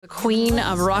The queen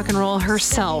of rock and roll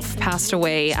herself passed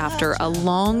away after a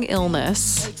long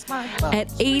illness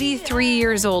at 83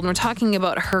 years old. And we're talking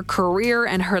about her career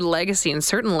and her legacy and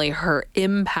certainly her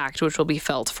impact, which will be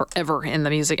felt forever in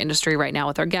the music industry right now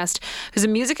with our guest, who's a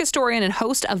music historian and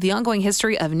host of The Ongoing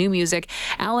History of New Music.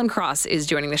 Alan Cross is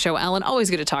joining the show. Alan, always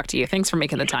good to talk to you. Thanks for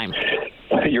making the time.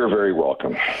 You're very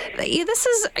welcome.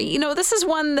 This is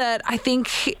one that I think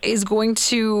is going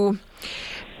to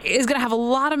have a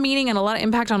lot of meaning and a lot of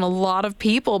impact on a lot of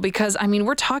people because,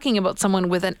 we're talking about someone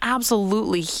with an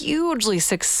absolutely hugely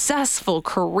successful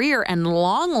career and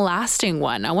long-lasting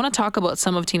one. I want to talk about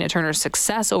some of Tina Turner's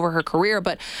success over her career,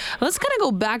 but let's kind of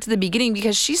go back to the beginning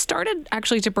because she started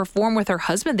actually to perform with her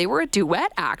husband. They were a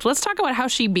duet act. Let's talk about how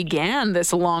she began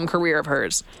this long career of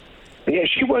hers. Yeah,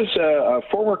 she was a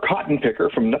former cotton picker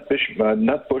from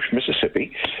Nutbush,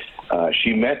 Mississippi.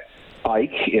 She met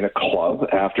Ike in a club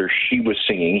after she was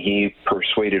singing. He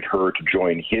persuaded her to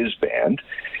join his band,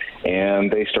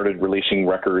 and they started releasing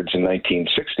records in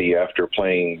 1960 after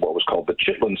playing what was called the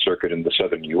Chitlin Circuit in the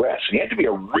southern U.S. And he had to be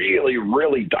a really,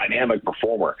 really dynamic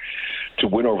performer to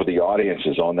win over the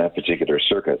audiences on that particular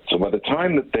circuit. So by the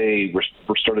time that they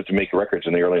were started to make records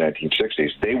in the early 1960s,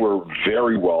 they were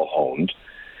very well honed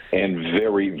and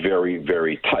very, very,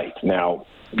 very tight. Now,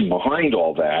 behind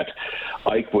all that,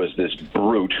 Ike was this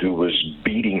brute who was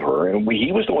beating her, and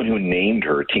he was the one who named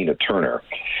her Tina Turner.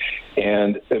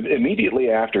 And immediately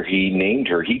after he named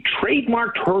her, he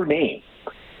trademarked her name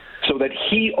so that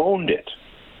he owned it,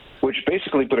 which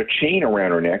basically put a chain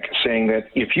around her neck saying that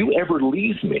if you ever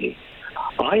leave me,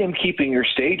 I am keeping your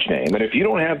stage name, and if you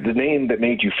don't have the name that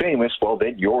made you famous, well,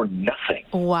 then you're nothing.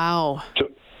 Wow.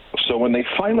 So when they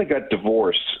finally got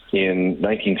divorced in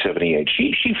 1978,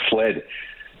 she fled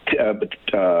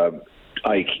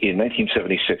Ike in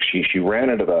 1976. She ran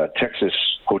out of a Texas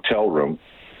hotel room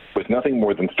with nothing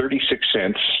more than 36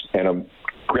 cents and a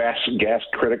gas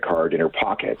credit card in her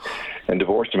pocket and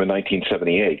divorced him in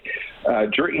 1978.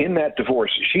 In that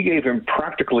divorce, she gave him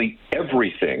practically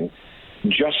everything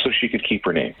just so she could keep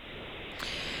her name.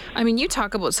 You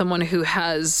talk about someone who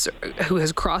has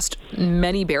crossed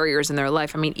many barriers in their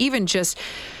life. Even just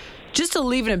to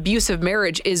leave an abusive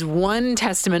marriage is one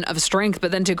testament of strength,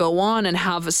 but then to go on and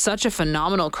have such a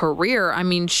phenomenal career,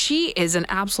 she is an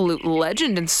absolute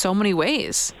legend in so many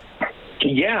ways.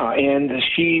 Yeah, and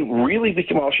she really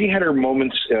became, she had her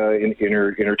moments in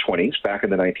her 20s back in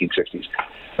the 1960s.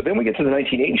 But then we get to the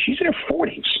 1980s, she's in her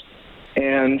 40s.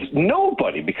 And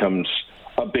nobody becomes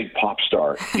a big pop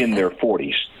star in their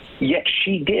 40s. Yet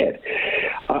she did.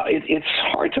 It's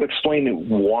hard to explain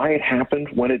why it happened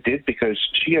when it did, because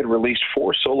she had released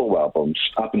 4 solo albums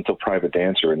up until Private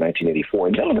Dancer in 1984,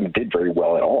 and none of them did very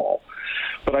well at all.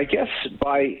 But I guess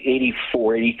by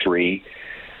 84, 83,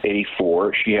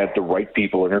 84, she had the right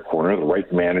people in her corner, the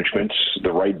right management,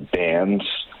 the right bands,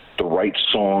 the right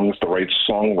songs, the right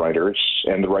songwriters,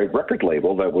 and the right record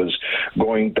label that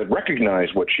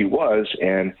recognized what she was,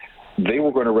 and they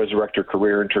were going to resurrect her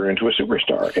career and turn her into a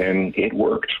superstar, and it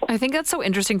worked. I think that's so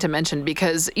interesting to mention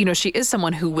because, she is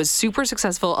someone who was super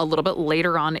successful a little bit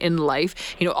later on in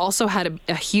life, also had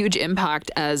a huge impact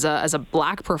as a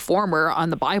Black performer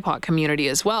on the BIPOC community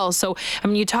as well. So,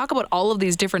 you talk about all of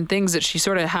these different things that she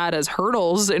sort of had as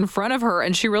hurdles in front of her,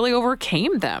 and she really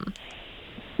overcame them.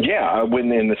 Yeah,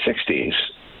 when in the 60s,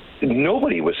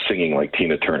 nobody was singing like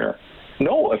Tina Turner.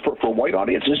 No, for white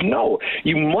audiences, no.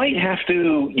 You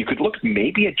could look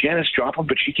maybe at Janis Joplin,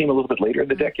 but she came a little bit later in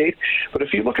the decade. But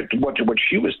if you look at what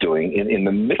she was doing in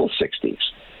the middle 60s,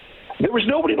 there was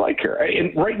nobody like her.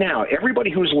 And right now,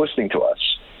 everybody who's listening to us,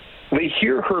 they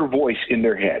hear her voice in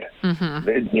their head.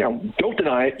 Mm-hmm. Don't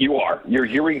deny it, you're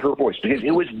hearing her voice because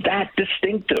it was that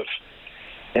distinctive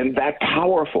and that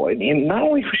powerful. And not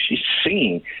only was she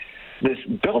singing,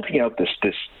 belting out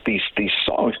these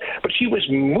songs, but she was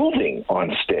moving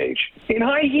on stage in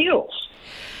high heels.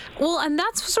 Well, and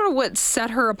that's sort of what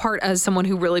set her apart as someone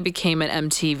who really became an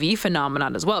MTV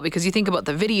phenomenon as well, because you think about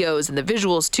the videos and the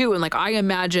visuals too, and I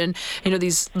imagine,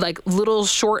 these little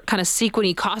short kind of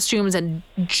sequiny costumes and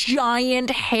giant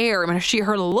hair.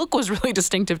 Her look was really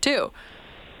distinctive too.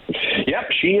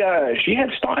 Yep, she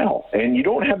had style, and you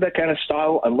don't have that kind of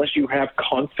style unless you have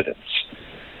confidence.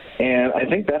 And I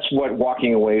think that's what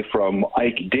walking away from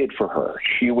Ike did for her.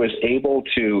 She was able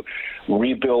to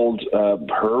rebuild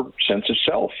her sense of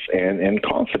self and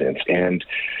confidence. And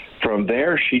from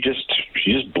there, she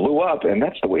just blew up, and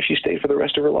that's the way she stayed for the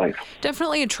rest of her life.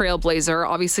 Definitely a trailblazer,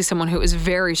 obviously someone who is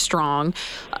very strong.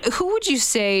 Who would you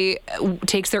say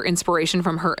takes their inspiration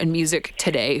from her in music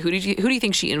today? Who do you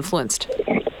think she influenced?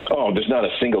 Oh, there's not a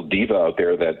single diva out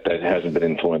there that hasn't been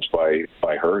influenced by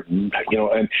her. And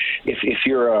if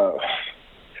you're a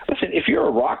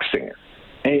rock singer,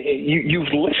 and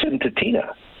you've listened to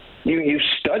Tina, you've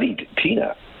studied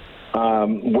Tina.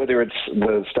 Whether it's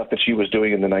the stuff that she was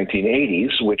doing in the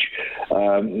 1980s, which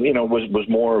was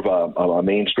more of a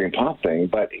mainstream pop thing,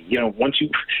 but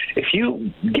if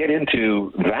you get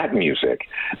into that music,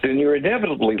 then you're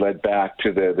inevitably led back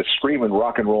to the screaming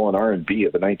rock and roll and R&B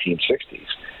of the 1960s,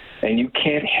 and you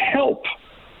can't help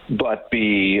but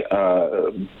be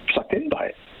sucked in by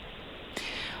it.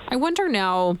 I wonder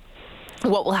now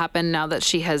what will happen now that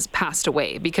she has passed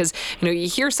away, because you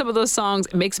hear some of those songs,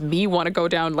 it makes me want to go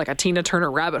down like a Tina Turner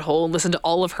rabbit hole and listen to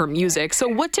all of her music. So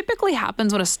what typically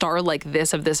happens when a star like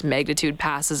this of this magnitude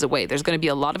passes away? There's going to be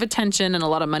a lot of attention and a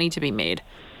lot of money to be made.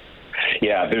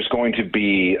 Yeah, there's going to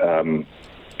be her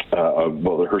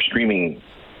streaming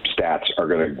stats are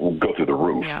going to go through the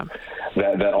roof. Yeah.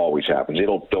 That always happens.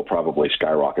 They'll probably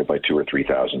skyrocket by 2,000 or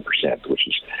 3,000%, which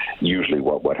is usually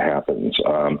what happens.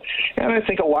 And I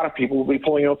think a lot of people will be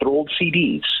pulling out their old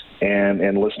CDs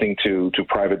and listening to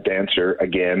Private Dancer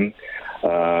again.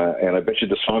 And I bet you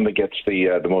the song that gets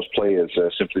the most play is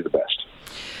Simply the Best.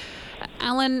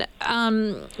 Alan,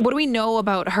 what do we know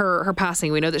about her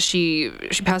passing? We know that she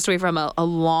passed away from a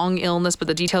long illness, but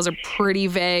the details are pretty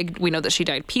vague. We know that she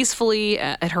died peacefully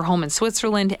at her home in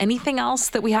Switzerland. Anything else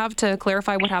that we have to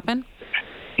clarify what happened?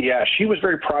 Yeah, she was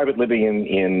very private living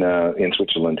in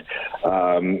Switzerland.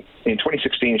 In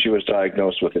 2016, she was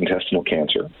diagnosed with intestinal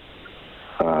cancer.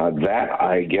 That,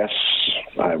 I guess,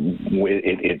 I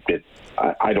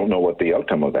don't know what the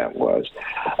outcome of that was.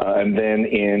 And then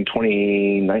in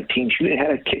 2019, she had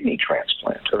a kidney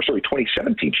transplant.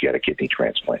 2017, she had a kidney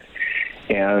transplant.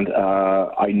 And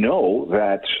I know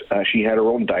that she had her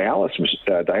own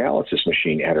dialysis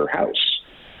machine at her house.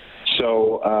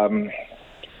 So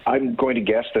I'm going to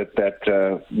guess that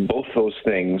both those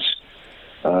things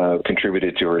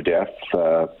contributed to her death.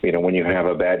 When you have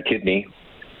a bad kidney,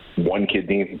 one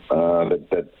kidney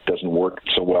that doesn't work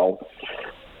so well,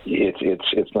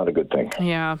 it's not a good thing.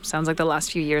 Yeah, sounds like the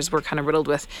last few years were kind of riddled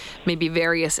with maybe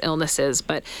various illnesses.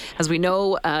 But as we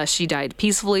know, she died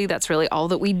peacefully. That's really all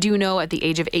that we do know at the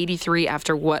age of 83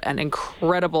 after what an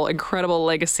incredible, incredible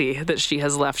legacy that she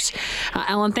has left.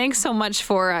 Alan, thanks so much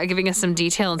for giving us some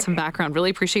detail and some background. Really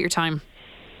appreciate your time.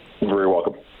 You're very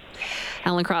welcome.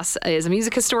 Alan Cross is a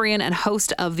music historian and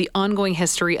host of The Ongoing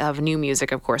History of New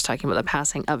Music, of course, talking about the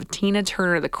passing of Tina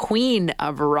Turner, the queen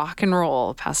of rock and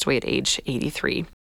roll, passed away at age 83.